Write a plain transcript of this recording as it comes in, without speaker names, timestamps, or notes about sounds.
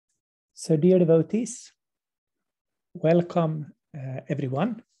So, dear devotees, welcome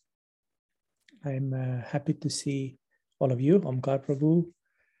everyone. I'm happy to see all of you. Omkar Prabhu,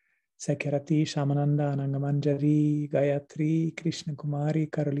 Sakyarati, Shamananda, Anangamanjari, Gayatri, Krishna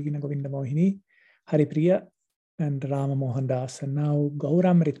Kumari, Carolina Govinda Mohini, Haripriya, and Rama Mohan Das. And now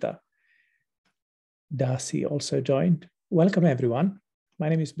Gauramrita Dasi also joined. Welcome everyone. My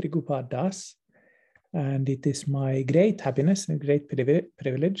name is Brigupad Das, and it is my great happiness and great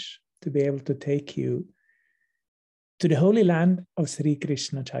privilege to be able to take you to the holy land of Sri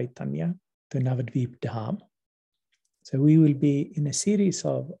Krishna Chaitanya, to Navadvip Dham. So we will be in a series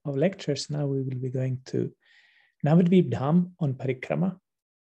of lectures. Now we will be going to Navadvip Dham on Parikrama.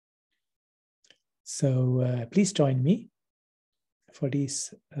 So please join me for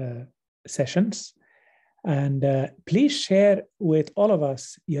these sessions. And please share with all of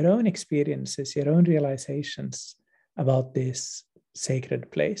us your own experiences, your own realizations about this sacred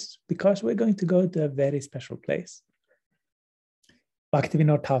place, because we're going to go to a very special place.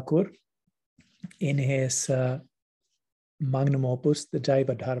 Bhaktivinoda Thakur, in his magnum opus, the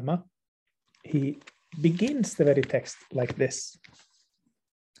Jaiva Dharma, he begins the very text like this.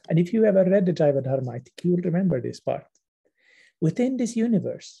 And if you ever read the Jaiva Dharma, I think you will remember this part. Within this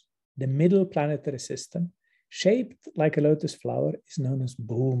universe, the middle planetary system, shaped like a lotus flower, is known as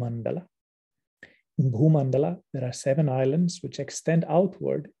Bhumandala. In Bhumandala, there are 7 islands which extend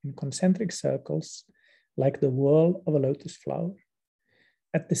outward in concentric circles like the whorl of a lotus flower.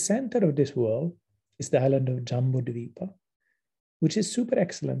 At the center of this whorl is the island of Jambudvipa, which is super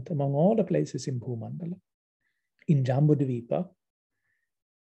excellent among all the places in Bhumandala. In Jambudvipa,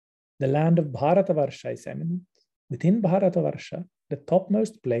 the land of Bharatavarsha is eminent. Within Bharatavarsha, the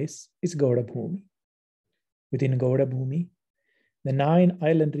topmost place is Gaudabhumi. Within Gaudabhumi, the 9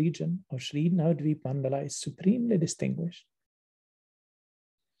 island region of Sri Navadvip Mandala is supremely distinguished.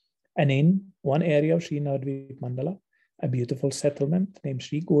 And in one area of Sri Navadvip Mandala, a beautiful settlement named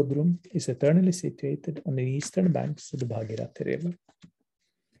Sri Godrum is eternally situated on the eastern banks of the Bhagirathi River.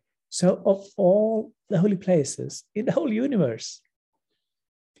 So of all the holy places in the whole universe,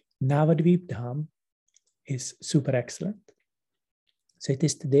 Navadvip Dham is super excellent. So it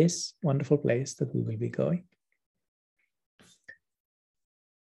is to this wonderful place that we will be going.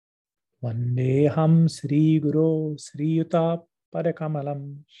 Vandeham Sri Guru Sri Yuta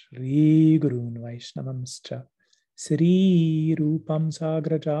Padakamalam Sri Gurun Vaishnavamscha Sri Rupam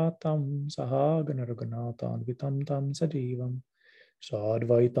Sagrajatam Sahaganaraganatam Vitam Tam Sajivam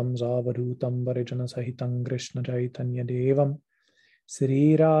Sadvaitam Zavarutam Varijana Sahitam Krishna Chaitanya Devam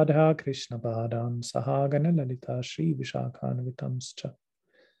Sri Radha Krishna Padam Sahagana Lalita Sri Vishakhan Vitamscha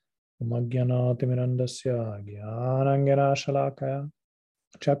Umagyanati Mirandasya Gyanangana Shalakaya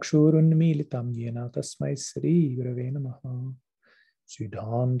Chakshurunmilitam Yena Tasmai Sri Gurave Namaha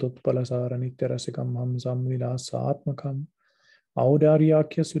Siddhantutpalasara Nityarasikam Hamsam Vilasatmakam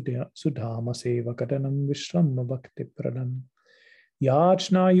Audaryakya Sudhama Sevakadanam Vishrama Bhakti Pradam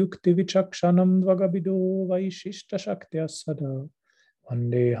Yachna Yukti Vichakshanam Dvagabido Vaishishta Shaktya Sada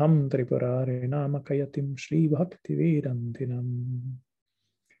Vandeham Tripurare Namakayatim Sri Bhakti Vedantinam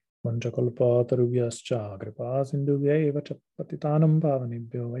Vanchakalpatarubhyascha Kripa Sindhubhyaiva Patitanam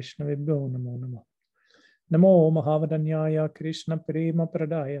Pavanebhyo Vaishnavebhyo Namo Namah Namo Mahavadanyaya Krishna Prema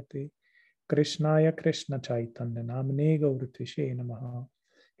Pradayate Krishnaya Krishna Chaitanya Namane Gauratvishe Namaha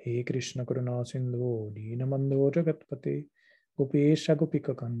He Krishna Karuna Sindhu Deenamandho Jagatpate Gopesha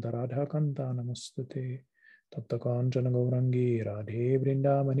Gopika Kanta Radha Kanta Namastute Tapta Kanchana Gaurangi Radhe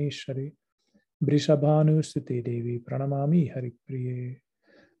Vrindavaneshwari Vrishabhanusute Devi Pranamami Haripriye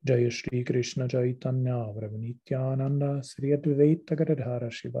Jaya Shri Krishna Chaitanya Prabhu Nityananda Sri Advaita Gadadhara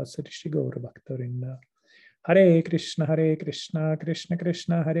Shivasati Shri Gaura Bhaktarinda Hare Krishna Krishna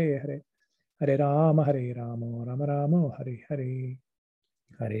Krishna Hare Hare Hare Rama Rama Rama Hare Hare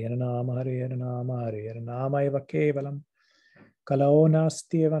Hare Rama Hare Rama Eva Kevalam Kalau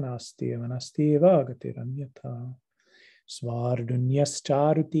Nasti Eva Gatiranyata Svardunyas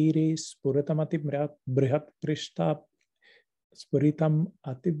Charutire Spuratamati Brihat Prishta Spuritam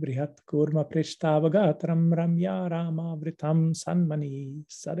Atibrihat Kurma Prishtavagatram Ramya Rama Vritam Sanmani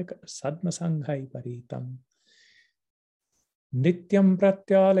Sadma Sanghai Paritam Nityam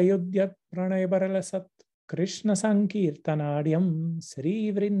Pratyalayudyat Pranay Baralasat Krishna Sankirtanadyam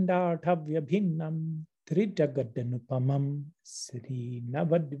Sri Vrindathavya Bhinnam Trijagaddanupamam Sri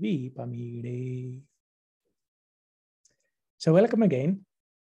Navadvipamide. So welcome again,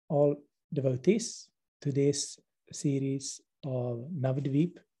 all devotees, to this series of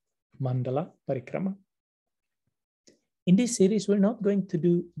Navadvip Mandala Parikrama. In this series, we're not going to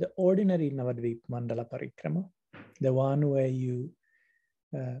do the ordinary Navadvip Mandala Parikrama, the one where you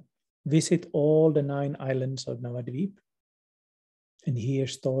visit all the 9 islands of Navadvip and hear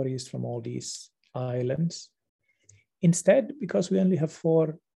stories from all these islands. Instead, because we only have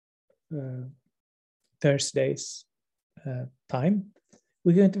 4 Thursdays time,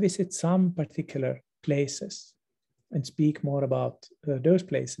 we're going to visit some particular places and speak more about those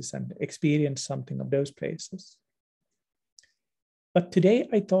places and experience something of those places. But today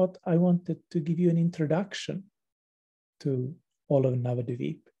I thought I wanted to give you an introduction to all of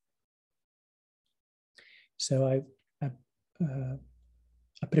Navadvip. So I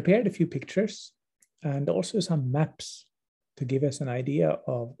prepared a few pictures and also some maps to give us an idea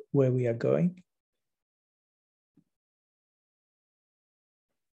of where we are going.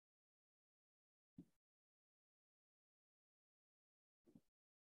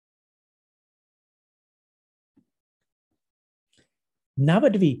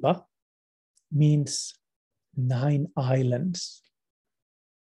 Navadvipa means 9 islands,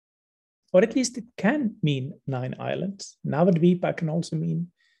 or at least it can mean 9 islands. Navadvipa can also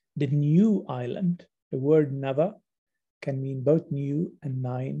mean the new island. The word Nava can mean both new and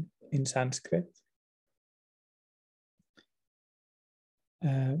 9 in Sanskrit.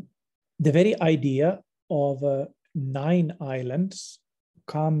 The very idea of 9 islands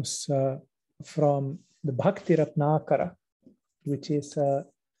comes from the Bhakti Ratnakara, which is a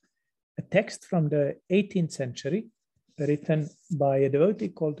text from the 18th century written by a devotee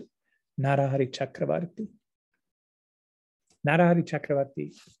called Narahari Chakravarti. Narahari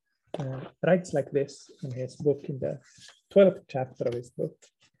Chakravarti writes like this in his book, in the 12th chapter of his book.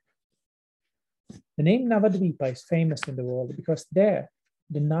 The name Navadvipa is famous in the world because there,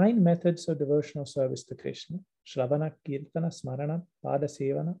 the 9 methods of devotional service to Krishna, Shravana, Kirtana, Smarana, Pada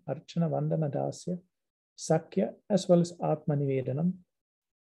Sevana, Archana, Vandana, Dasya, Sakya, as well as Atma Nivedanam,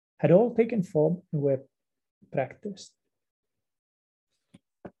 had all taken form and were practiced.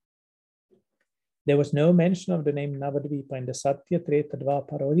 There was no mention of the name Navadvipa in the Satya, Treta,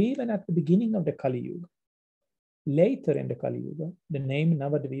 Dvapara, or even at the beginning of the Kali Yuga. Later in the Kali Yuga, the name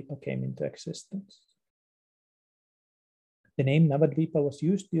Navadvipa came into existence. The name Navadvipa was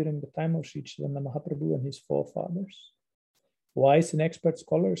used during the time of Sri Chaitanya Mahaprabhu and his forefathers. Wise and expert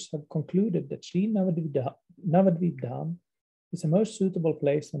scholars have concluded that Sri Navadvip Dham is the most suitable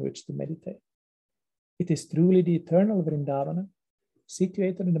place on which to meditate. It is truly the eternal Vrindavana,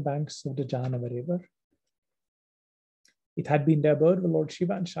 situated in the banks of the Janava river. It had been the abode of Lord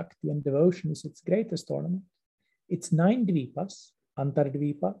Shiva and Shakti, and devotion is its greatest ornament. Its 9 dvipas,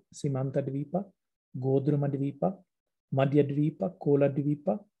 Antardvipa, Simantadvipa, Godrumadvipa, Madhyadvipa,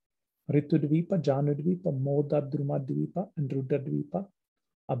 Koladvipa, Ritudvipa, Janudvipa, Modadrumadvipa, and Rudradvipa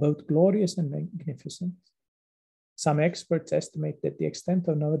are both glorious and magnificent. Some experts estimate that the extent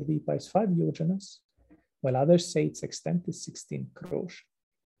of Navadvipa is 5 yojanas, while others say its extent is 16 crores.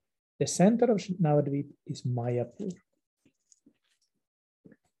 The center of Navadvip is Mayapur.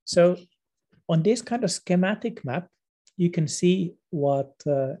 So on this kind of schematic map, you can see what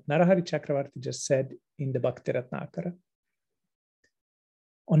Narahari Chakravarti just said in the Bhakti Ratnakara.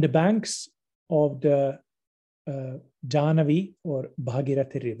 On the banks of the Jahnavi or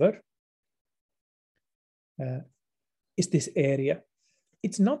Bhagirathi river is this area.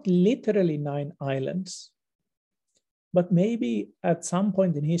 It's not literally 9 islands, but maybe at some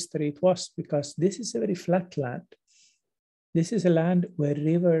point in history it was, because this is a very flat land. This is a land where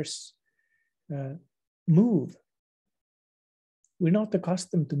rivers move. We're not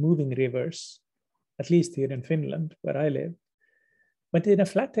accustomed to moving rivers, at least here in Finland, where I live. But in a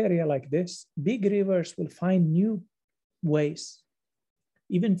flat area like this, big rivers will find new ways.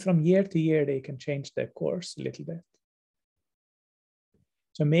 Even from year to year, they can change their course a little bit.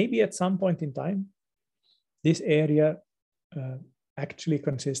 So maybe at some point in time, this area actually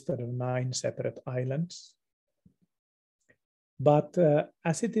consisted of 9 separate islands. But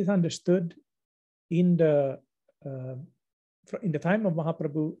as it is understood, in the time of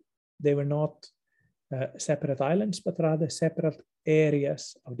Mahaprabhu, they were not separate islands, but rather separate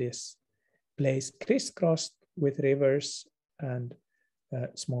areas of this place, crisscrossed with rivers and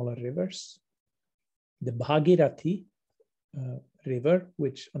smaller rivers. The Bhagirathi river,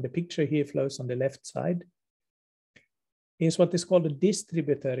 which on the picture here flows on the left side, is what is called a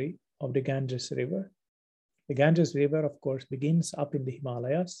distributary of the Ganges River. The Ganges River, of course, begins up in the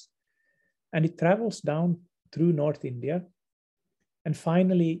Himalayas, and it travels down through North India and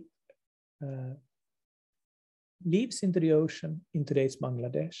finally leaves into the ocean in today's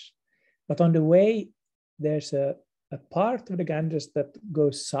Bangladesh. But on the way, there's a part of the Ganges that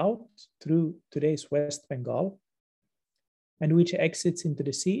goes south through today's West Bengal, and which exits into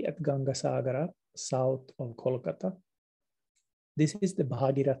the sea at Gangasagara, south of Kolkata. This is the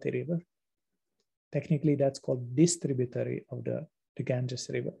Bhagirathi River. Technically, that's called distributary of the Ganges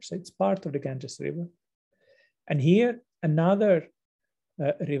River. So it's part of the Ganges River. And here, another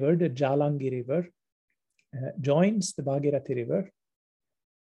river, the Jalangi River, joins the Bhagirathi River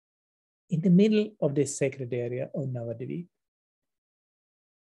in the middle of this sacred area of Navadvip.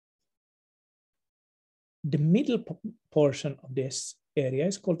 The middle portion of this area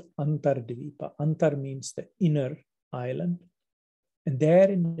is called Antardvipa. Antar means the inner island. And there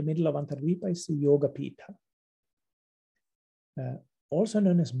in the middle of Antardvipa is the Yoga Pitha, also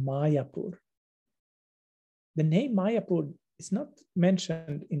known as Mayapur. The name Mayapur is not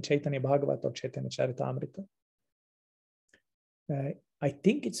mentioned in Chaitanya Bhagavat or Chaitanya Charitamrita. I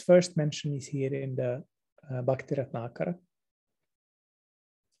think its first mention is here in the Bhakti Ratnakara.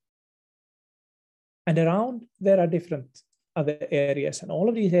 And around there are different other areas. And all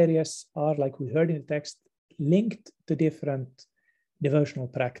of these areas are, like we heard in the text, linked to different devotional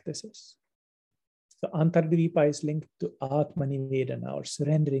practices. So Antardvipa is linked to Atmanivedana, or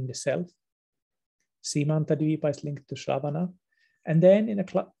surrendering the self. Simantadvipa is linked to Shravana. And then in a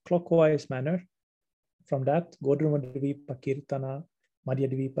clockwise manner, from that, Godrumadvipa Kirtana,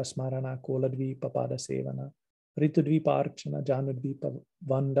 Madhyadvipa Smarana, Koladvipa Pada Sevana, Ritudvipa Archana, Janudvipa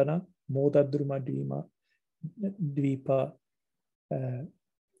Vandana, Modadrumadvipa Dvipa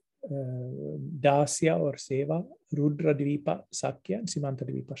Dasya or Seva, Rudradvipa Sakya, and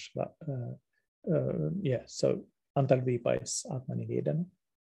Simantadvipa so Antardvipa is Atmanivedana.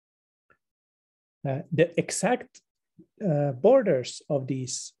 The exact borders of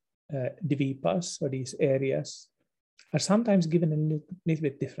these dvipas or these areas are sometimes given in a little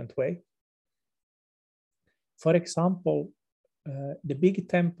bit different way. For example, the big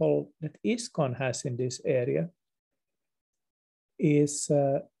temple that ISKCON has in this area is,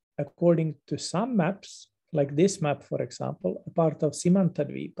 according to some maps, like this map, for example, a part of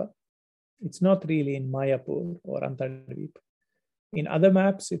Simantadvipa. It's not really in Mayapur or Antardvipa. In other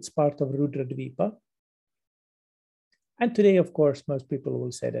maps, it's part of Rudradvipa. And today, of course, most people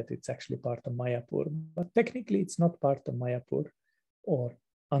will say that it's actually part of Mayapur, but technically it's not part of Mayapur or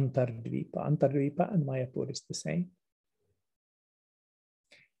Antardvipa. Antardvipa and Mayapur is the same.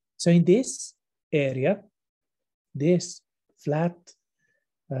 So in this area, this flat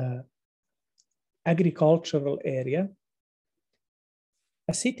agricultural area,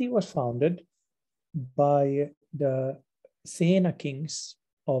 a city was founded by the Sena kings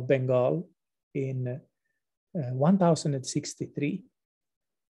of Bengal in 1063.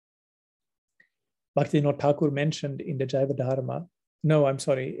 Bhaktivinoda Thakur mentioned in the Jaiva Dharma,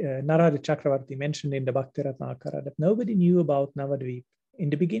 Narada Chakravarti mentioned in the Bhakti Ratnakara that nobody knew about Navadvip in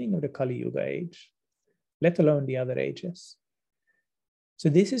the beginning of the Kali Yuga age, let alone the other ages. So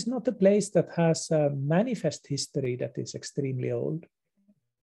this is not a place that has a manifest history that is extremely old.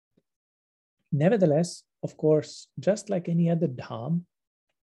 Nevertheless, of course, just like any other dham,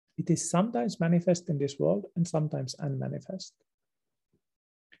 it is sometimes manifest in this world and sometimes unmanifest.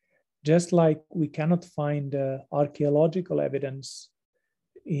 Just like we cannot find archaeological evidence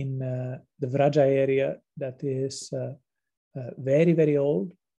in the Vraja area that is very, very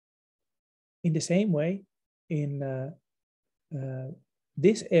old, in the same way, in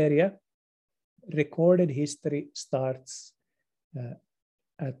this area, recorded history starts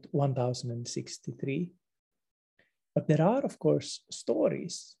at 1063. But there are, of course,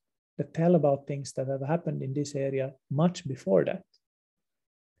 stories that tell about things that have happened in this area much before that.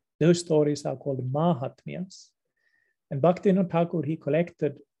 Those stories are called Mahatmyas. And Bhaktivinoda Thakur, he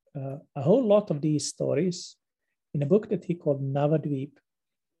collected a whole lot of these stories in a book that he called Navadvip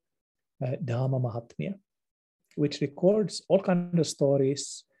Dhamma Mahatmya, which records all kinds of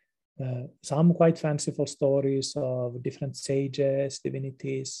stories, some quite fanciful stories of different sages,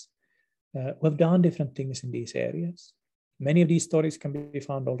 divinities, who have done different things in these areas. Many of these stories can be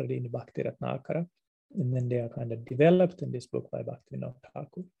found already in the Bhakti Ratnakara, and then they are kind of developed in this book by Bhaktivinoda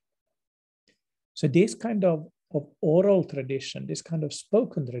Thakur. So this kind of oral tradition, this kind of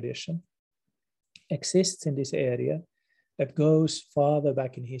spoken tradition exists in this area that goes farther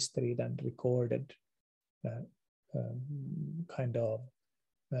back in history than recorded kind of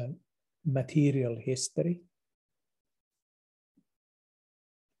material history.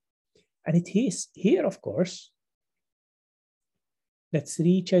 And it is here, of course, that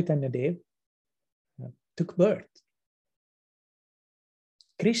Sri Chaitanya Dev took birth.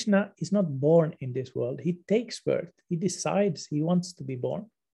 Krishna is not born in this world. He takes birth. He decides he wants to be born.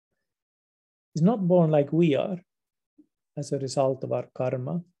 He's not born like we are as a result of our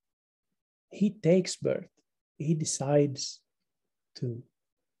karma. He takes birth. He decides to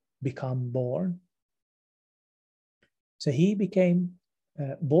become born. So he became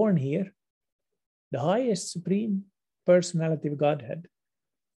born here, the highest supreme personality of Godhead,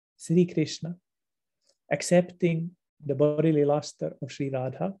 Sri Krishna, accepting the bodily luster of Sri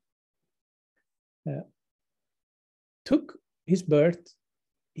Radha, took his birth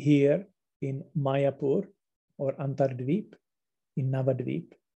here in Mayapur or Antardvip in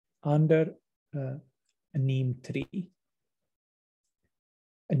Navadvip under a neem tree.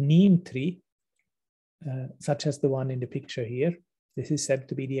 A neem tree, such as the one in the picture here, this is said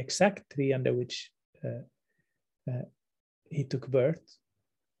to be the exact tree under which he took birth.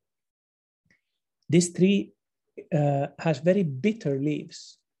 This tree has very bitter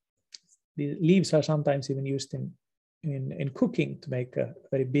leaves. The leaves are sometimes even used in cooking to make a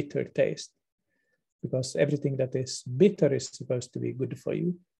very bitter taste, because everything that is bitter is supposed to be good for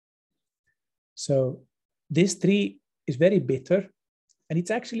you. So this tree is very bitter, and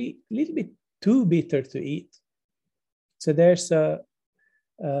it's actually a little bit too bitter to eat. So there's a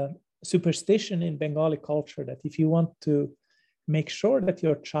superstition in Bengali culture that if you want to make sure that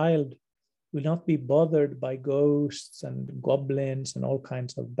your child will not be bothered by ghosts and goblins and all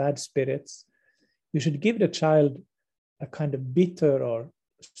kinds of bad spirits, you should give the child a kind of bitter or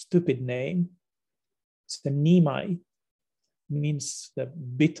stupid name. So Nimai means the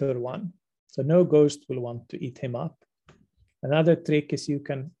bitter one. So no ghost will want to eat him up. Another trick is you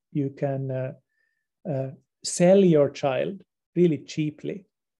can sell your child really cheaply.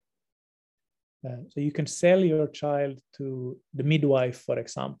 So you can sell your child to the midwife, for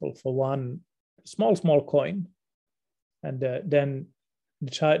example, for one small coin. And then the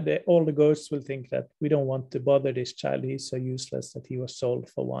child, all the ghosts will think that we don't want to bother this child. He's so useless that he was sold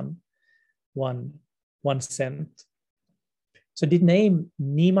for one cent. So the name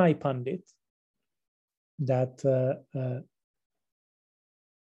Nimai Pandit that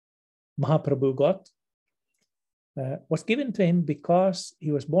Mahaprabhu got was given to him because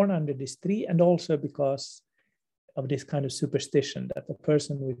he was born under this tree, and also because of this kind of superstition that a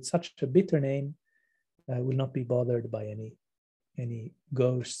person with such a bitter name will not be bothered by any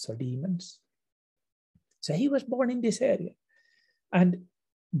ghosts or demons. So he was born in this area. And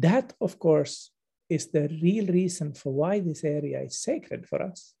that, of course, is the real reason for why this area is sacred for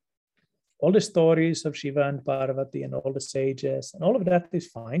us. All the stories of Shiva and Parvati and all the sages and all of that is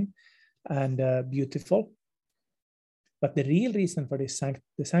fine and beautiful. But the real reason for this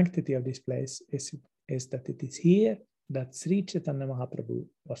the sanctity of this place is that it is here that Sri Chaitanya Mahaprabhu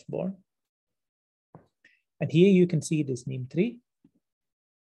was born. And here you can see this neem tree.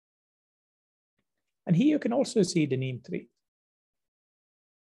 And here you can also see the neem tree.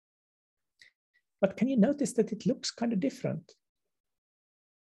 But can you notice that it looks kind of different?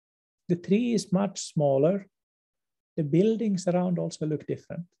 The tree is much smaller. The buildings around also look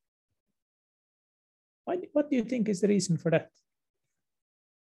different. What do you think is the reason for that?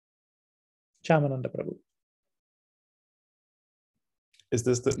 Shyamananda Prabhu. Is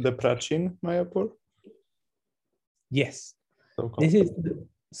this the Prachin Mayapur? Yes. So-called. This is the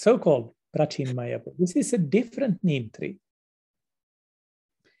so-called Prachin Mayapur. This is a different neem tree.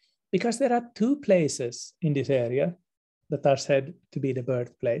 Because there are two places in this area that are said to be the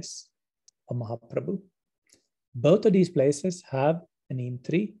birthplace of Mahaprabhu. Both of these places have a neem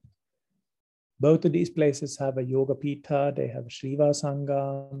tree. Both of these places have a Yoga Pita, they have Shriva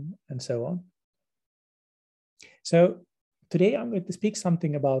Sangam, and so on. So today I'm going to speak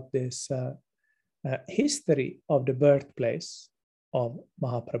something about this history of the birthplace of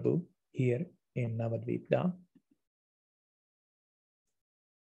Mahaprabhu here in Navadvip Dham.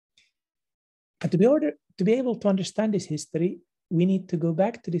 And to be able to understand this history, we need to go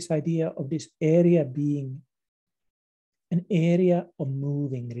back to this idea of this area being an area of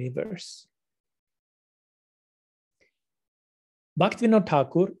moving rivers. Bhaktivinoda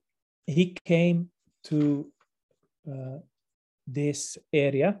Thakur, he came to this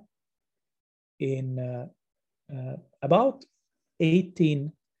area in about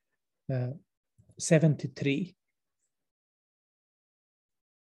 1873.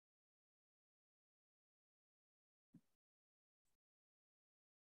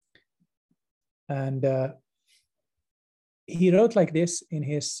 And he wrote like this in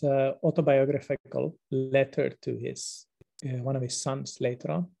his autobiographical letter to his one of his sons later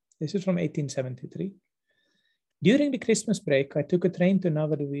on. This is from 1873. During the Christmas break, I took a train to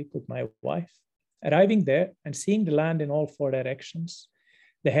Navadvip with my wife. Arriving there and seeing the land in all four directions,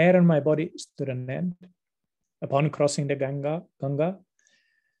 the hair on my body stood on end. Upon crossing the Ganga,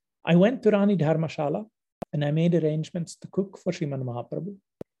 I went to Rani Dharmashala and I made arrangements to cook for Sriman Mahaprabhu.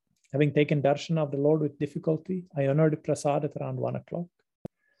 Having taken darshan of the Lord with difficulty, I honored prasad at around 1 o'clock.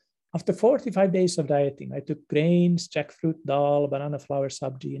 After 45 days of dieting, I took grains, jackfruit, dal, banana flour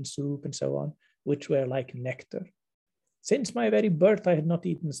sabji, and soup, and so on, which were like nectar. Since my very birth, I had not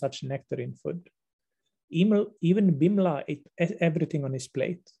eaten such nectarine food. Even Bimla ate everything on his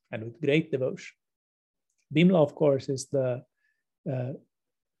plate, and with great devotion. Bimla, of course, is the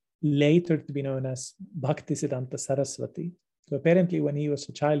later to be known as Bhaktisiddhanta Saraswati. So apparently when he was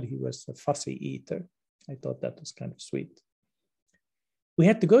a child, he was a fussy eater. I thought that was kind of sweet. We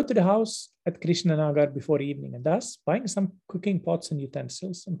had to go to the house at Krishnanagar before evening, and thus, buying some cooking pots and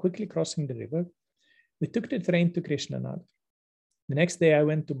utensils and quickly crossing the river, we took the train to Krishnanagar. The next day, I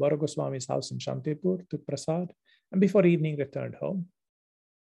went to Bora Goswami's house in Shantipur, took prasad, and before evening returned home.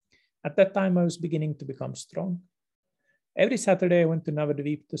 At that time, I was beginning to become strong. Every Saturday, I went to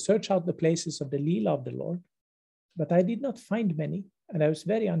Navadvip to search out the places of the Leela of the Lord, but I did not find many, and I was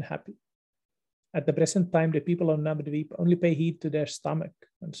very unhappy. At the present time, the people of Navadvip only pay heed to their stomach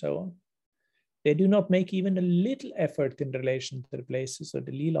and so on. They do not make even a little effort in relation to the places of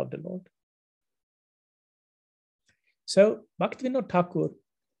the Leela of the Lord. So Bhaktivinoda Thakur,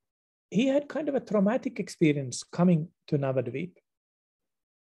 he had kind of a traumatic experience coming to Navadvip.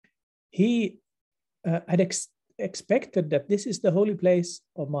 He had expected that this is the holy place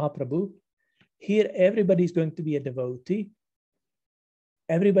of Mahaprabhu. Here, everybody is going to be a devotee.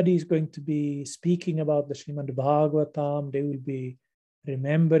 Everybody is going to be speaking about the Srimad Bhagavatam. They will be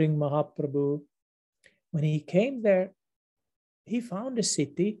remembering Mahaprabhu. When he came there, he found a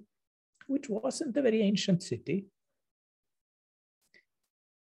city which wasn't a very ancient city,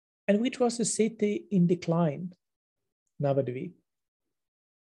 and which was a city in decline, Navadvip.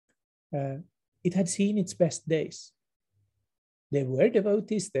 It had seen its best days. There were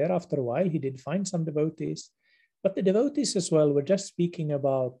devotees there after a while. He did find some devotees, but the devotees as well were just speaking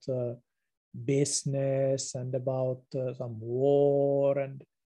about business and about some war and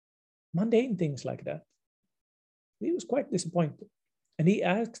mundane things like that. He was quite disappointed. And he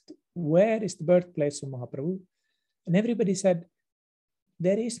asked, where is the birthplace of Mahaprabhu? And everybody said,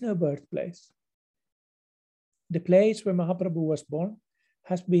 there is no birthplace. The place where Mahaprabhu was born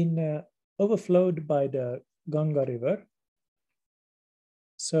has been overflowed by the Ganga river.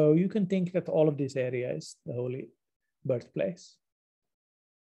 So you can think that all of this area is the holy birthplace.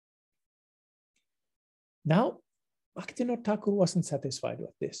 Now, Bhaktivinoda Thakur wasn't satisfied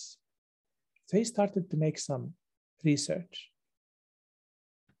with this. So he started to make some research.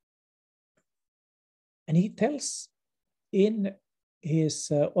 And he tells in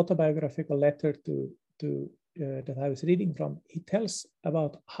his autobiographical letter that I was reading from, he tells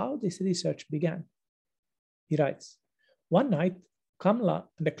about how this research began. He writes, one night, Kamla,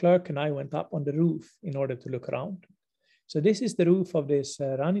 the clerk, and I went up on the roof in order to look around. So this is the roof of this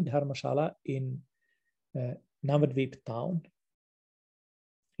Rani Dharmashala in Navadvip town.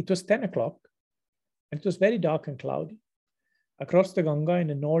 It was 10 o'clock, and it was very dark and cloudy. Across the Ganga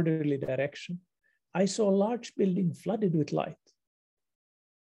in a northerly direction, I saw a large building flooded with light.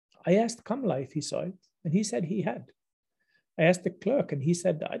 I asked Kamla if he saw it, and he said he had. I asked the clerk, and he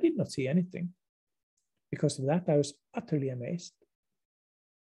said, I did not see anything. Because of that, I was utterly amazed.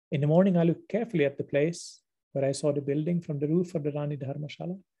 In the morning, I looked carefully at the place where I saw the building from the roof of the Rani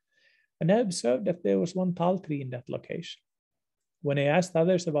Dharmashala, and I observed that there was one tal tree in that location. When I asked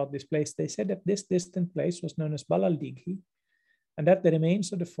others about this place, they said that this distant place was known as Balal Dighi, and that the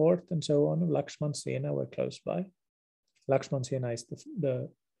remains of the fort and so on of Lakshman Sena were close by. Lakshman Sena is the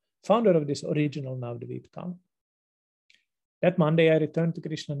founder of this original Navadvip town. That Monday, I returned to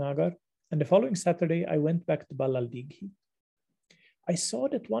Krishnanagar, and the following Saturday, I went back to Balal Dighi. I saw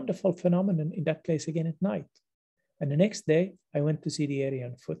that wonderful phenomenon in that place again at night, and the next day, I went to see the area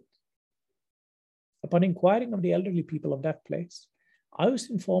on foot. Upon inquiring of the elderly people of that place, I was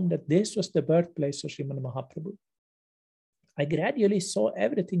informed that this was the birthplace of Srimad Mahaprabhu. I gradually saw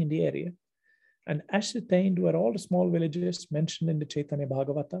everything in the area and ascertained where all the small villages mentioned in the Chaitanya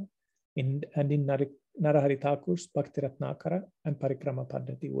Bhagavata and in Narahari Thakur's Bhakti Ratnakara and Parikrama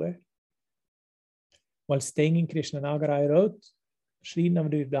Paddhati were. While staying in Krishnanagar, I wrote Sri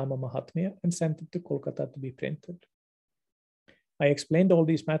Navadvip Dhamma Mahatmya and sent it to Kolkata to be printed. I explained all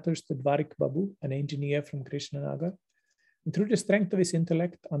these matters to Dvarik Babu, an engineer from Krishnanagar, and through the strength of his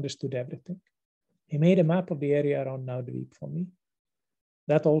intellect, understood everything. He made a map of the area around Navadvip for me.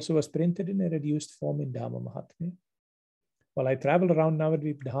 That also was printed in a reduced form in Dhamma Mahatmya. While I traveled around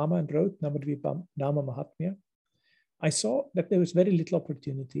Navadvip Dhamma and wrote Navadvip Dhamma Mahatmya, I saw that there was very little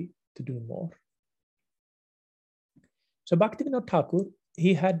opportunity to do more. So Bhaktivinoda Thakur,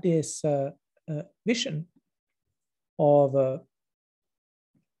 he had this vision of a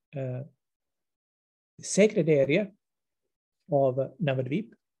sacred area of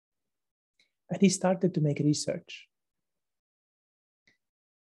Navadvip, And he started to make research.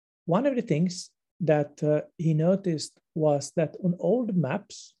 One of the things that he noticed was that on old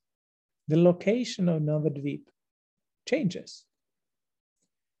maps, the location of Navadvip changes.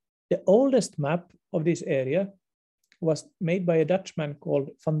 The oldest map of this area was made by a Dutchman called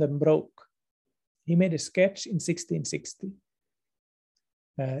Van den Broek. He made a sketch in 1660.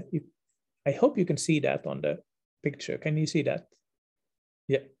 I hope you can see that on the picture. Can you see that?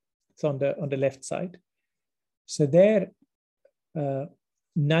 Yeah, it's on the left side. So there,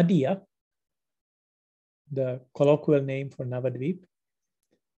 Nadia, the colloquial name for Navadvip,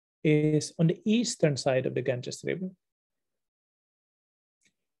 is on the eastern side of the Ganges River.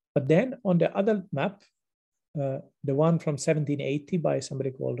 But then on the other map, the one from 1780 by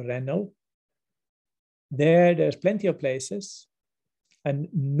somebody called Rennell, there's plenty of places, and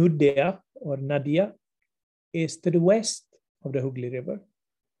Nudea or Nadia is to the west of the Hooghly River.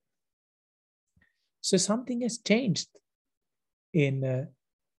 So something has changed in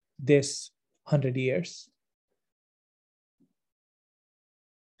this 100 years.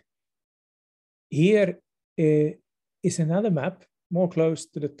 Here is another map, more close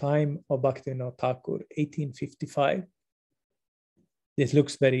to the time of Bhaktivinoda Thakur, 1855. This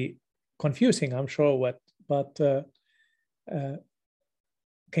looks very confusing, I'm sure, but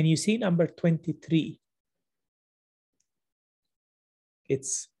can you see number 23?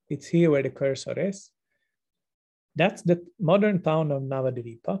 It's here where the cursor is. That's the modern town of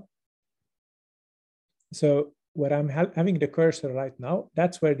Navadvipa. So where I'm having the cursor right now,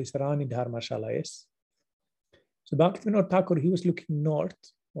 that's where this Rani Dharmashala is. So Bhaktivinoda Thakur, he was looking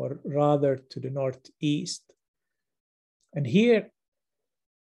north, or rather to the northeast. And here,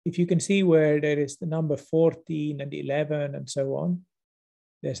 if you can see where there is the number 14 and 11 and so on,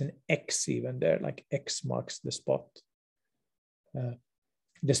 there's an X even there, like X marks the spot.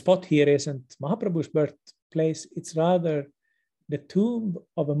 The spot here isn't Mahaprabhu's birthplace, it's rather the tomb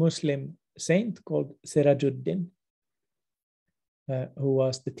of a Muslim saint called Sirajuddin, who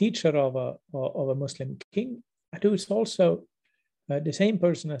was the teacher of a Muslim king, and who is also the same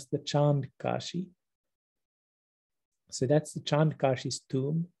person as the Chand Kashi. So that's the Chand Kashi's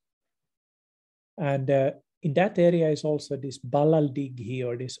tomb. And in that area is also this Balal Dighi,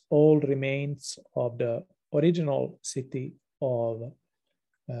 or this old remains of the original city of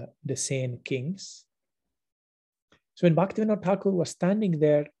the Sen kings. So when Bhaktivinoda Thakur was standing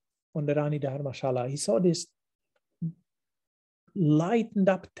there on the Rani Dharmashala, he saw this lightened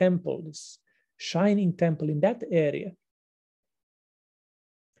up temple, this shining temple in that area.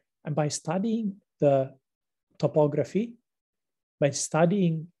 And by studying the topography, by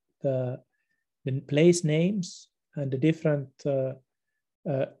studying the place names and the different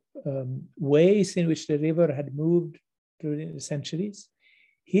ways in which the river had moved through the centuries,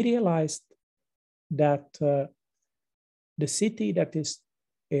 he realized that the city that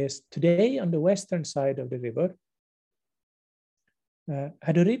is today on the western side of the river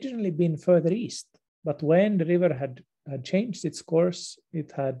had originally been further east. But when the river had changed its course,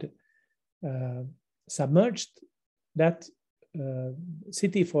 it had submerged that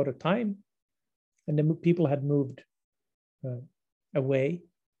city for a time, and the people had moved away.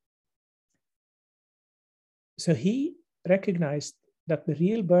 So he recognized that the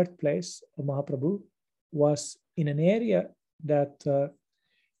real birthplace of Mahaprabhu was in an area that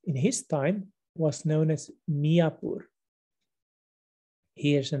in his time was known as Miyapur.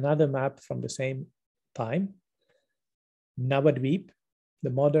 Here's another map from the same time. Navadvip, the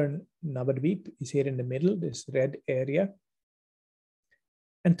modern Navadvip, is here in the middle, this red area.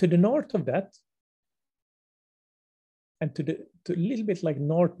 And to the north of that, and to a little bit like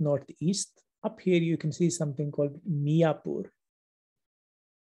northeast, up here you can see something called Miyapur.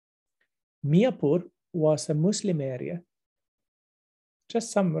 Miyapur was a Muslim area.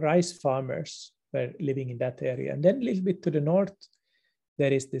 Just some rice farmers were living in that area. And then a little bit to the north,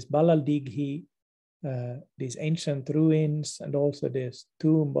 there is this Balal Dighi, these ancient ruins, and also this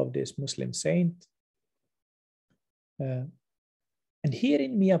tomb of this Muslim saint. And here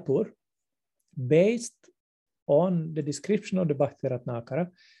in Miyapur, based on the description of the Bhakti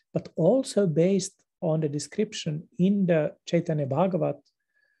Ratnakara, but also based on the description in the Chaitanya Bhagavat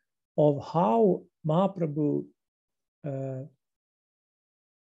of how Mahaprabhu,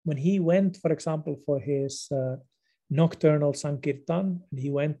 when he went, for example, for his nocturnal Sankirtan, he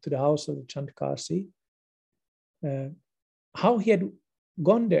went to the house of the Chand Kasi, how he had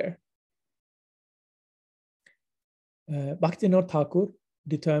gone there. Bhaktivinoda Thakur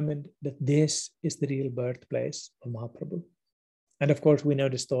determined that this is the real birthplace of Mahaprabhu. And of course, we know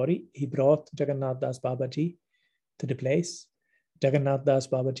the story. He brought Jagannath Das Babaji to the place. Jagannath Das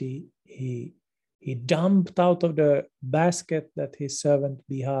Babaji, he He jumped out of the basket that his servant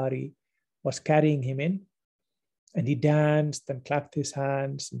Bihari was carrying him in, and he danced and clapped his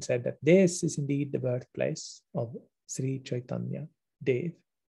hands and said that this is indeed the birthplace of Sri Chaitanya Dev.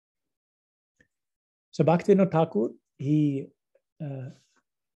 So Bhaktivinoda Thakur, he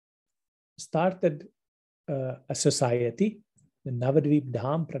started a society, the Navadvip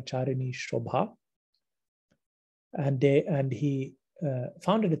Dham Pracharini Shobha, and he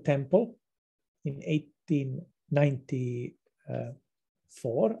founded a temple in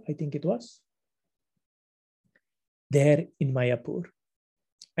 1894, I think it was, there in Mayapur.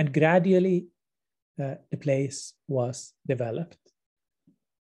 And gradually the place was developed.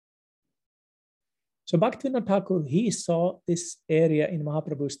 So Bhaktivinoda Thakur, he saw this area in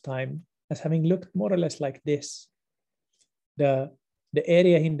Mahaprabhu's time as having looked more or less like this. The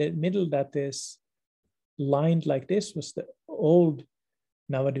area in the middle that is lined like this was the old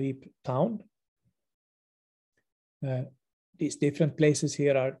Navadvip town. These different places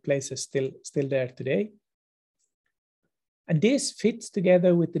here are places still there today. And this fits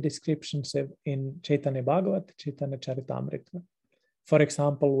together with the descriptions in Chaitanya Bhagavat, Chaitanya Charitamrita. For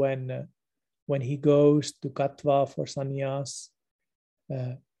example, when he goes to Katwa for sannyas,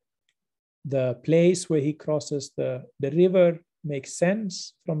 the place where he crosses the river makes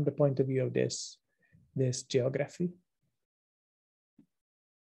sense from the point of view of this geography.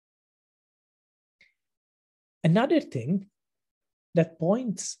 Another thing that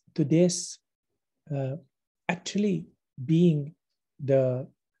points to this actually being the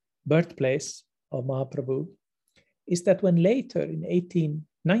birthplace of Mahaprabhu is that when later in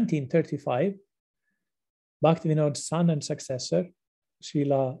 1935, Bhaktivinoda's son and successor,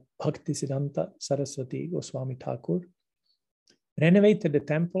 Srila Bhaktisiddhanta Saraswati Goswami Thakur, renovated the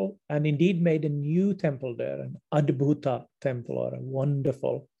temple and indeed made a new temple there, an Adbhuta temple, or a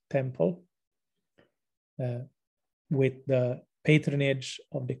wonderful temple, with the patronage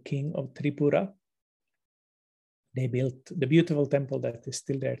of the king of Tripura. They built the beautiful temple that is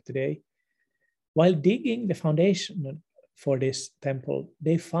still there today. While digging the foundation for this temple,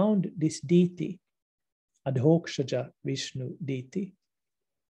 they found this deity, Adhokshaja Vishnu deity.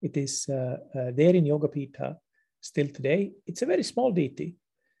 It is there in Yogapitha still today. It's a very small deity.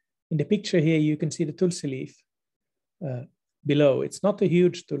 In the picture here, you can see the tulsi leaf below. It's not a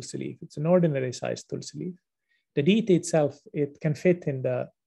huge tulsi leaf. It's an ordinary sized tulsi leaf. The deity itself, it can fit in the,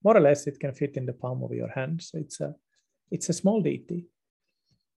 more or less, it can fit in the palm of your hand. So it's a small deity.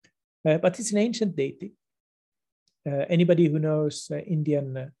 But it's an ancient deity. Anybody who knows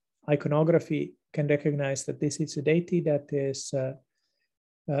Indian iconography can recognize that this is a deity that is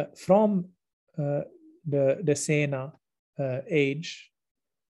from the Sena age.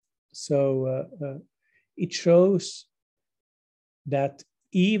 So it shows that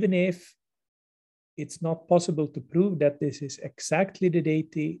even if it's not possible to prove that this is exactly the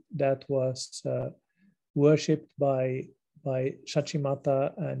deity that was worshipped by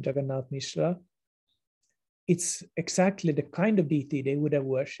Shachimata and Jagannath Mishra, it's exactly the kind of deity they would have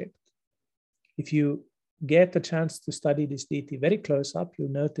worshipped. If you get a chance to study this deity very close up, you'll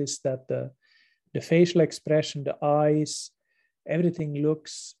notice that the facial expression, the eyes, everything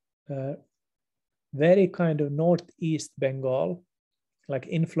looks very kind of northeast Bengal, like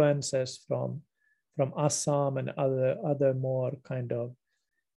influences from Assam and other more kind of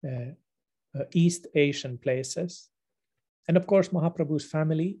East Asian places. And of course, Mahaprabhu's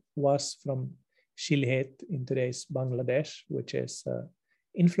family was from Shilhet in today's Bangladesh, which is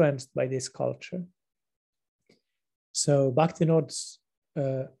influenced by this culture. So Bhaktivinoda's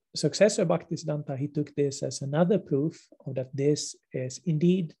successor, Bhaktisiddhanta, he took this as another proof of that this is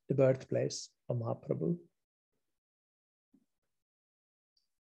indeed the birthplace of Mahaprabhu.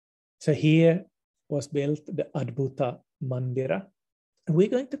 So here was built the Adbhuta Mandira. And we're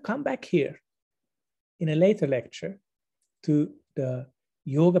going to come back here in a later lecture to the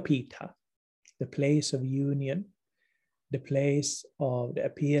Yogapitha, the place of union, the place of the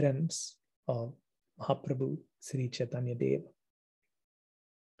appearance of Mahaprabhu Sri Chaitanya Deva.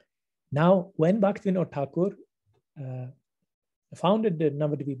 Now, when Bhaktivinoda Thakur founded the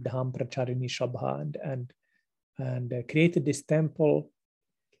Navadvip Dham Pracharini Shobha and created this temple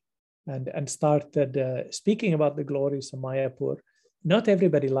and started speaking about the glories of Mayapur, not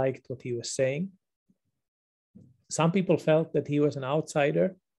everybody liked what he was saying. Some people felt that he was an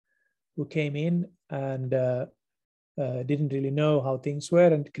outsider who came in and didn't really know how things were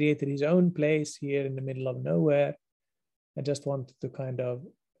and created his own place here in the middle of nowhere and just wanted to kind of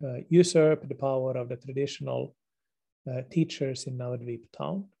usurp the power of the traditional teachers in Navadvip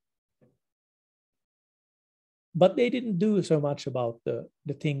town. But they didn't do so much about the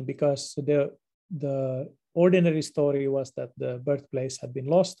thing, because the ordinary story was that the birthplace had been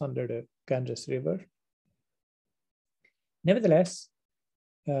lost under the Ganges River. Nevertheless,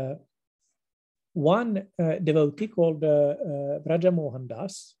 one devotee called Vraja Mohan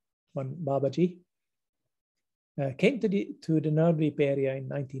Das, one Babaji, came to the Navadvip area in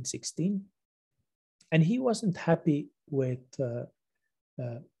 1916, and he wasn't happy with the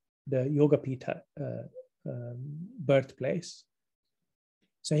Yogapitha birthplace.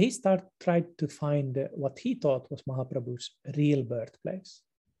 So he tried to find what he thought was Mahaprabhu's real birthplace.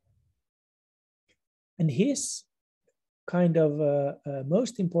 And his kind of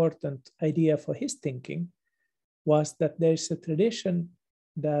most important idea for his thinking was that there's a tradition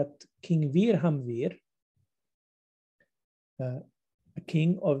that King Virhamvir, a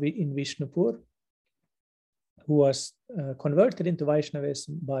king in Vishnupur, who was converted into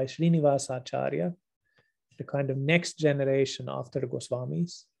Vaishnavism by Srinivasacharya, the kind of next generation after the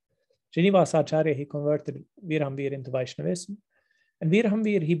Goswamis. Srinivasacharya, he converted Virhamvir into Vaishnavism. And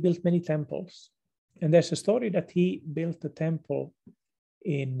Virhamvir, he built many temples. And there's a story that he built a temple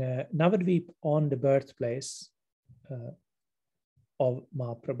in Navadvip on the birthplace of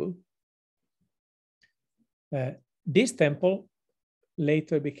Mahaprabhu. This temple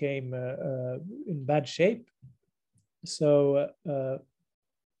later became in bad shape. So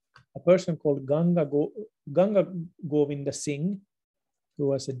a person called Ganga Govinda Singh, who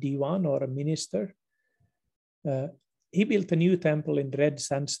was a diwan or a minister, he built a new temple in red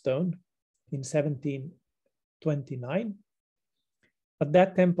sandstone in 1729. But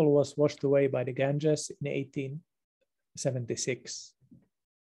that temple was washed away by the Ganges in 1876.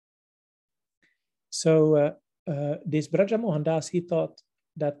 So this Vraja Mohan Das, he thought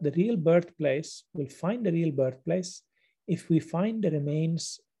that the real birthplace, we'll find the real birthplace if we find the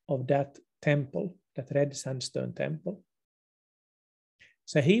remains of that temple, that red sandstone temple.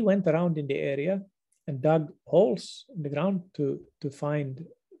 So he went around in the area and dug holes in the ground to find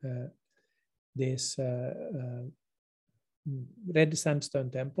this red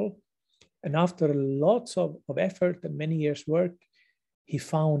sandstone temple. And after lots of effort and many years' work, he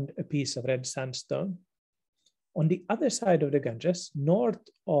found a piece of red sandstone. On the other side of the Ganges, north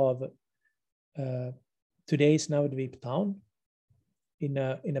of today's Navadvip town, in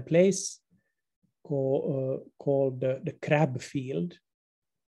a place called the Crab Field.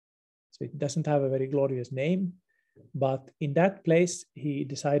 So it doesn't have a very glorious name, but in that place, he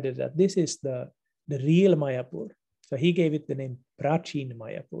decided that this is the real Mayapur. So he gave it the name Prachin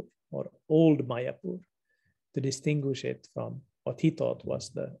Mayapur, or Old Mayapur, to distinguish it from what he thought was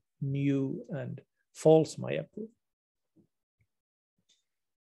the new and false Mayapur.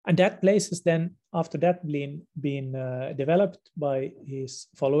 And that place has then, after that, been developed by his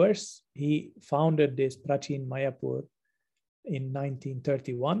followers. He founded this Prachin Mayapur in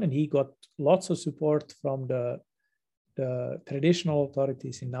 1931, and he got lots of support from the traditional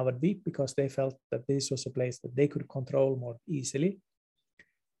authorities in Navadvip because they felt that this was a place that they could control more easily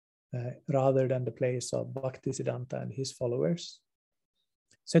rather than the place of Bhaktisiddhanta and his followers.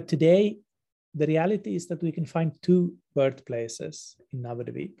 So today, the reality is that we can find two birthplaces in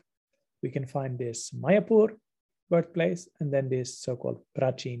Navadvip. We can find this Mayapur birthplace and then this so-called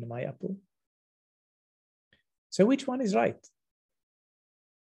Prachin Mayapur. So which one is right?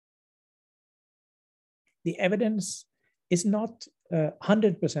 The evidence is not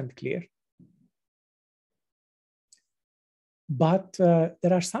 100% clear. But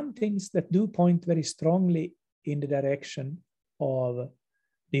there are some things that do point very strongly in the direction of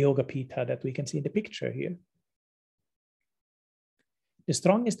the Yogapitha that we can see in the picture here. The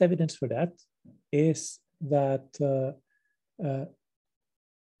strongest evidence for that is that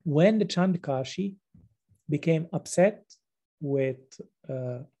when the Chandkashi became upset with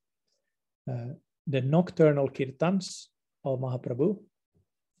the nocturnal kirtans of Mahaprabhu,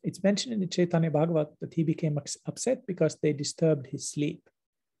 it's mentioned in the Chaitanya Bhagavat that he became upset because they disturbed his sleep.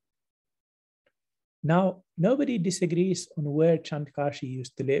 Now, nobody disagrees on where Chandkashi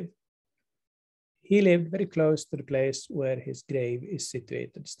used to live. He lived very close to the place where his grave is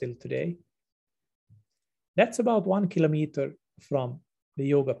situated still today. That's about 1 kilometer from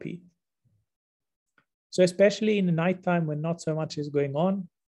the Yogapith. So especially in the nighttime when not so much is going on,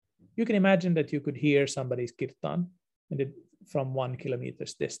 you can imagine that you could hear somebody's kirtan from 1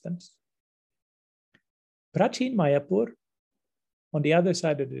 kilometer's distance. Prachin Mayapur, on the other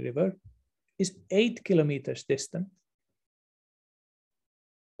side of the river, is 8 kilometers distant.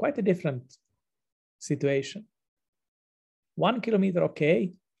 Quite a different situation. 1 kilometer,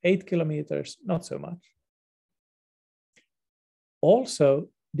 okay. 8 kilometers, not so much. Also,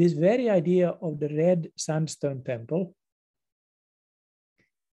 this very idea of the red sandstone temple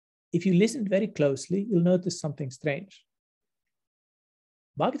if you listen very closely, you'll notice something strange.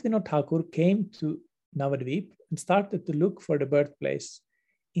 Bhaktivinoda Thakur came to Navadvip and started to look for the birthplace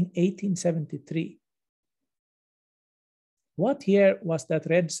in 1873. What year was that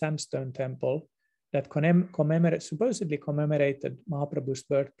red sandstone temple that supposedly commemorated Mahaprabhu's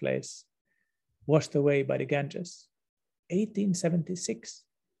birthplace washed away by the Ganges? 1876.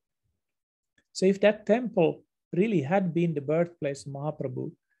 So if that temple really had been the birthplace of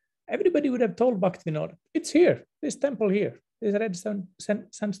Mahaprabhu, everybody would have told Bhaktivinoda, it's here, this temple here, this red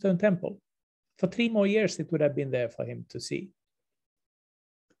sandstone temple. For 3 more years, it would have been there for him to see.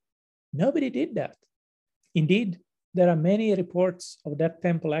 Nobody did that. Indeed, there are many reports of that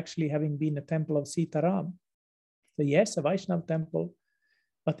temple actually having been a temple of Sitaram. So yes, a Vaishnava temple,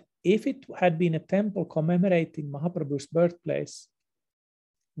 but if it had been a temple commemorating Mahaprabhu's birthplace,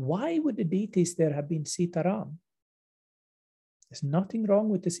 why would the deities there have been Sitaram? There's nothing wrong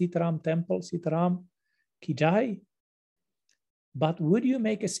with the Sitaram temple, Sitaram Ki Jai. But would you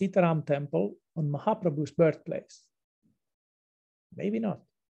make a Sitaram temple on Mahaprabhu's birthplace? Maybe not.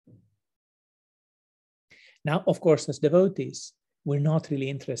 Now, of course, as devotees, we're not really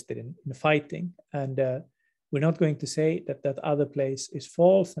interested in fighting, and we're not going to say that that other place is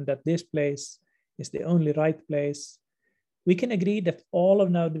false and that this place is the only right place. We can agree that all of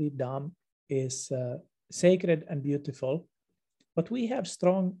Navadvip Dham is sacred and beautiful, but we have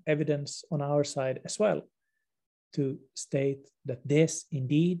strong evidence on our side as well to state that this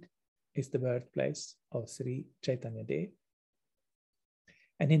indeed is the birthplace of Sri Chaitanya Dev.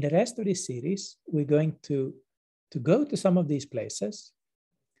 And in the rest of this series, we're going to go to some of these places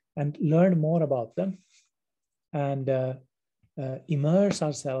and learn more about them and immerse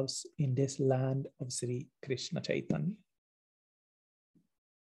ourselves in this land of Sri Krishna Chaitanya.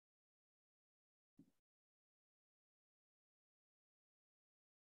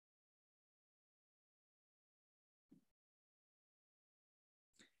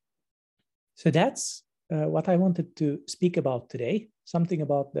 So that's what I wanted to speak about today, something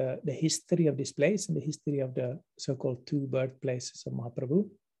about the history of this place and the history of the so-called 2 birthplaces of Mahaprabhu.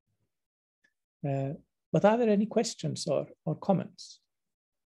 But are there any questions or comments?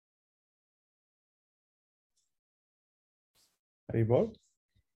 Haribol?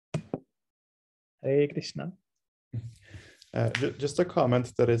 Hare Krishna. Just a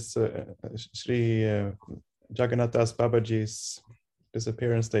comment that is Sri Jagannath Das Babaji's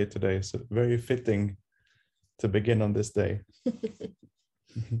disappearance day today, so very fitting to begin on this day.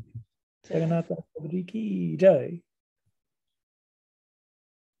 Jagannath Das Babaji ki jai.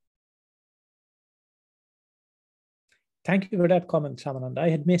 Thank you for that comment, Shamananda. I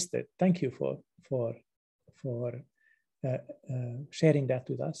had missed it. Thank you for sharing that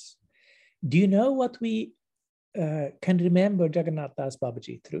with us. Do you know what we can remember Jagannath Das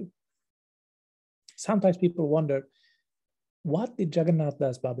Babaji through? Sometimes people wonder, what did Jagannath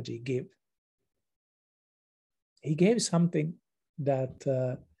Das Babaji give? He gave something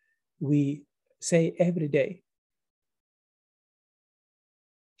that we say every day.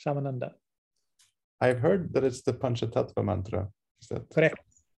 Shamananda. I've heard that it's the Panchatattva mantra. Is that correct?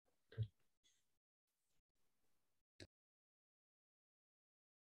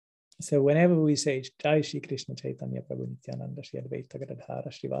 So whenever we say Jai Shri Krishna Chaitanya Prabhu Nityananda Shri Advaita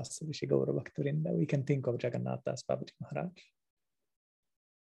Gadadhara Shri Vasavi Shri Gaura Bhaktarinda, we can think of Jagannath Das Babaji Maharaj.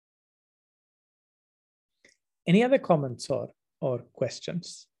 Any other comments or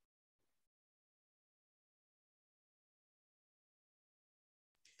questions?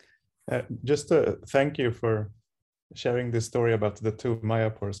 Just thank you for sharing this story about the 2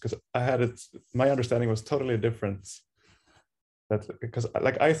 Mayapurs, because I had it. My understanding was totally different. Because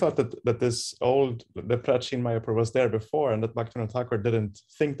like I thought that this the Prachin Mayapur was there before, and that Bhaktivinoda Thakur didn't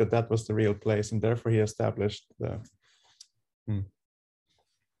think that that was the real place, and therefore he established the.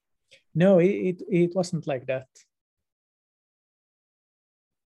 No, it wasn't like that.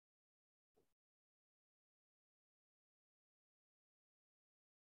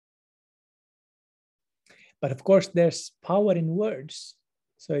 But of course, there's power in words.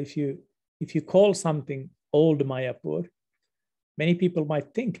 So if you call something old Mayapur, many people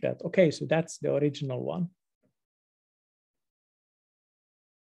might think that, okay, so that's the original one.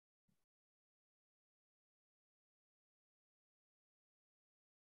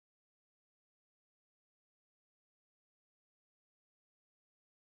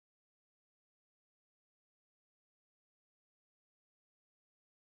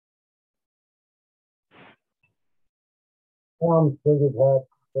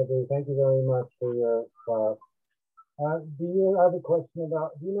 Thank you very much for your class. Do you have a question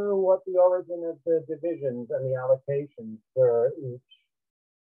about, do you know what the origin of the divisions and the allocations for each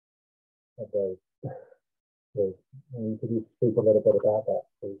of those. Could you speak a little bit about that,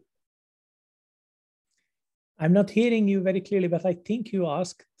 please? I'm not hearing you very clearly, but I think you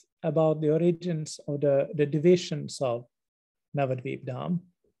asked about the origins of the divisions of Navadvip Dham.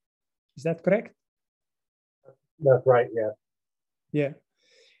 Is that correct? That's right, yeah. Yeah.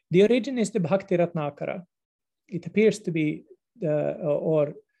 The origin is the Bhakti Ratnakara. It appears to be,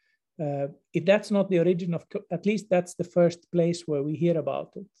 if that's not the origin of, at least that's the first place where we hear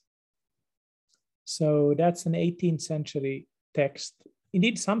about it. So that's an 18th century text.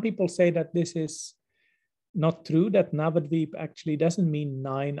 Indeed, some people say that this is not true, that Navadvip actually doesn't mean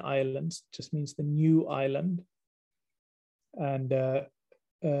 9 islands, it just means the new island. And there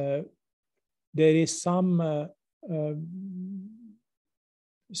is some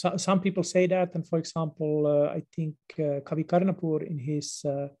people say that, and for example, I think Kavi Karnapur in his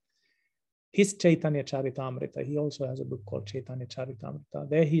Chaitanya Charitamrita, he also has a book called Chaitanya Charitamrita.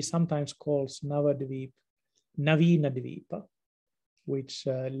 There he sometimes calls Navadvip Navina Dvipa, which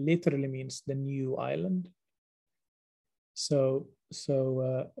literally means the new island. So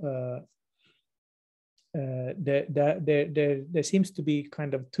there seems to be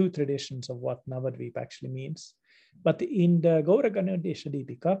kind of 2 traditions of what Navadvip actually means. But in the Gauraganodesha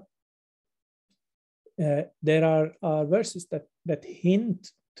Deepika, there are verses that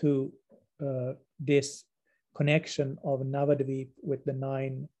hint to this connection of Navadvip with the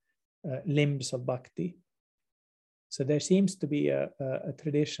 9 limbs of bhakti. So there seems to be a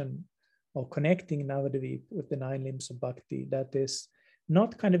tradition of connecting Navadvip with the 9 limbs of bhakti that is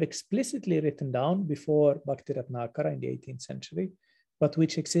not kind of explicitly written down before Bhakti Ratnakara in the 18th century, but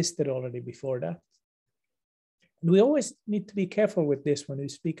which existed already before that. And we always need to be careful with this when we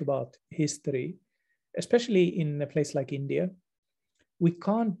speak about history, especially in a place like India. We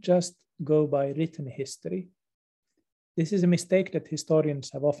can't just go by written history. This is a mistake that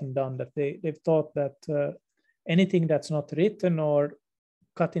historians have often done, that they've thought that anything that's not written or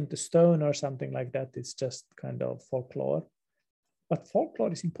cut into stone or something like that is just kind of folklore. But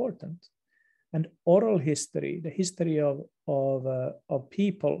folklore is important. And oral history, the history of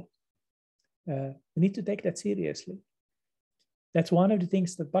people, we need to take that seriously. That's one of the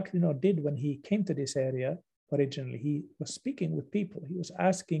things that Bhaktivinoda did when he came to this area originally. He was speaking with people. He was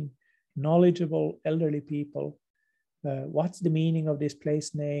asking knowledgeable elderly people, what's the meaning of this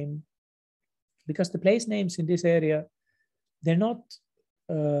place name? Because the place names in this area, they're not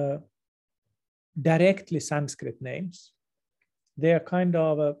directly Sanskrit names. They are kind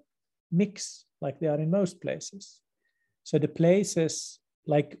of a mix, like they are in most places. So the places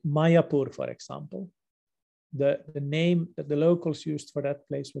like Mayapur, for example, the name that the locals used for that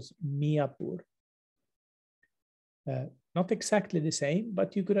place was Miyapur. Not exactly the same,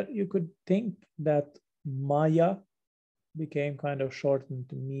 but you could think that Maya became kind of shortened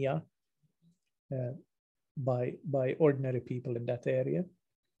to Mia by ordinary people in that area.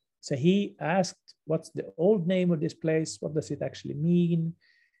 So he asked, what's the old name of this place? What does it actually mean?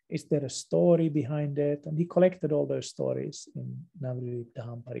 Is there a story behind it? And he collected all those stories in Navadvip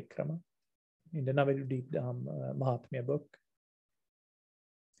Dham Parikrama, in the Navadvip Dham Mahatmya book.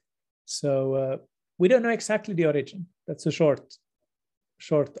 So we don't know exactly the origin. That's a short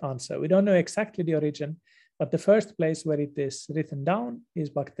answer. We don't know exactly the origin, but the first place where it is written down is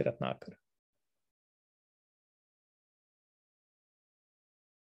Bhakti Ratnakara.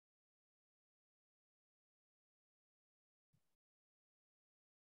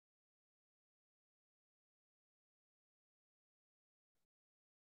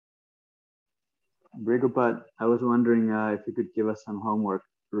 Brigopad, I was wondering if you could give us some homework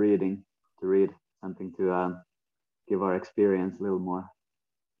to read something to give our experience a little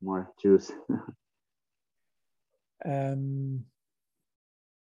more juice.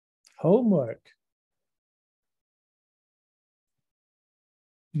 Homework.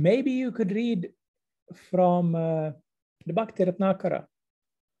 Maybe you could read from the Bhakti Ratnakara.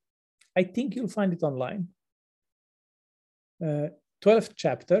 I think you'll find it online. 12th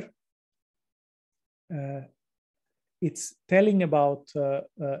chapter. It's telling about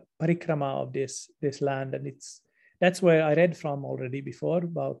parikrama of this land, and that's where I read from already before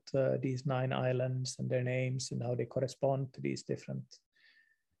about these 9 islands and their names and how they correspond to these different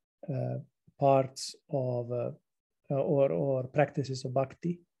parts of or practices of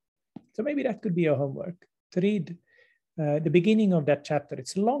bhakti. So maybe that could be your homework, to read the beginning of that chapter.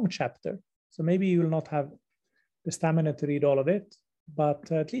 It's a long chapter, so maybe you will not have the stamina to read all of it,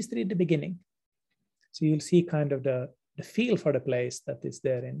 but at least read the beginning. So you'll see kind of the feel for the place that is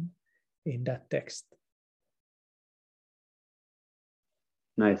there in that text.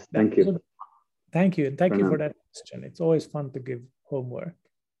 Nice, thank you. Thank you, and thank you for that question. It's always fun to give homework.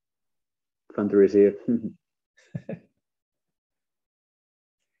 fun to receive.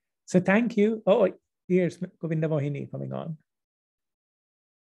 So thank you. Oh, here's Govinda Mohini coming on.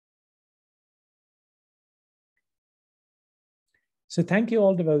 So thank you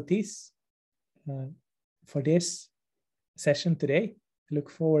all devotees for this session today. I look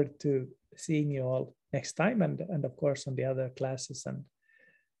forward to seeing you all next time, and of course on the other classes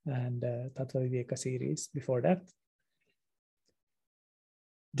and Tattva Viveka series before that.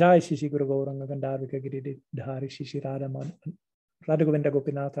 Jai Shishi Guru Gauranga Gandharvika Giridhari Shishi Radha Govinda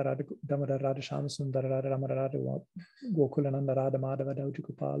Gopinatha Radha Damodar Radha Shama Sundara Radha Ramara Radha Gokulananda Radha Madhava Dauji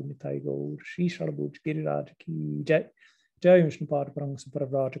Gopal Nitai Gaur Shri Shalabhuj Giriraj Ki Jai Jai Vishnu Pada Parang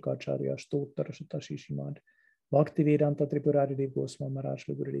Supravrajaka Acharya Stottara Sutta Shishi Mad Bhakti Vedanta Tripurari Dev Goswami Maharaj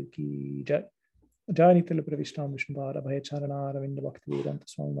Gurudev Ki Jai Jai Nitya Pravishtam Vishnu Pada Bhayacharana Aravinda Bhakti Vedanta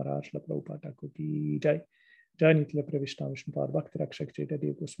Swami Maharaj Prabhupada Ki Jai Jai Nitya Pravishtam Vishnu Pada Bhakti Rakshak Chaitanya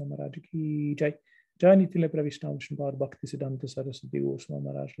Dev Goswami Maharaj Ki Jai Jai Nitya Pravishtam Vishnu Pada Bhakti Siddhanta Saraswati Goswami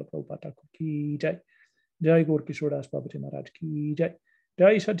Maharaj Prabhupada Ki Jai Jai Gaur Kishore Das Babaji Maharaj Ki Jai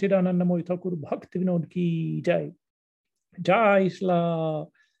Jai Satchidananda Mohi Thakur Bhakti Vinod Ki Jai Jai Shla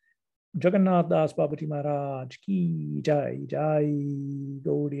Jagannath Das Babaji Maharaj Ki Jai Jai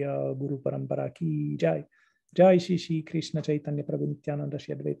Gaudiya Guru Parampara Ki Jai Jai Shri Krishna Chaitanya Prabhu Nityananda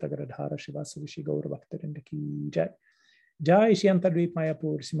Shri Advaita Garadhara Shivasa Vishi Gaur Bhaktarinda Ki Jai Jai Shri Antardvip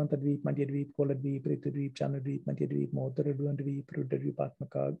Mayapur Simantardvip Madhyadvip Koladvip Ritudvip Chanadvip Madhyadvip Modaradvip Rudradvip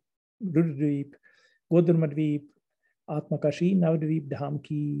Atmaka Rudradvip Godurmadvip Atmaka Shri Navadvip Dham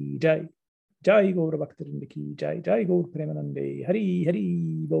Ki Jai Jai Gaur Bhaktarinda Ki Jai Jai Gaur Premanande Hari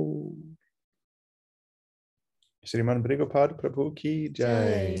Hari Gaur Shriman Brigopad Prabhu Ki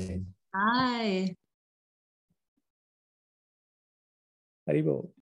Jai. Hi. Hari Gaur.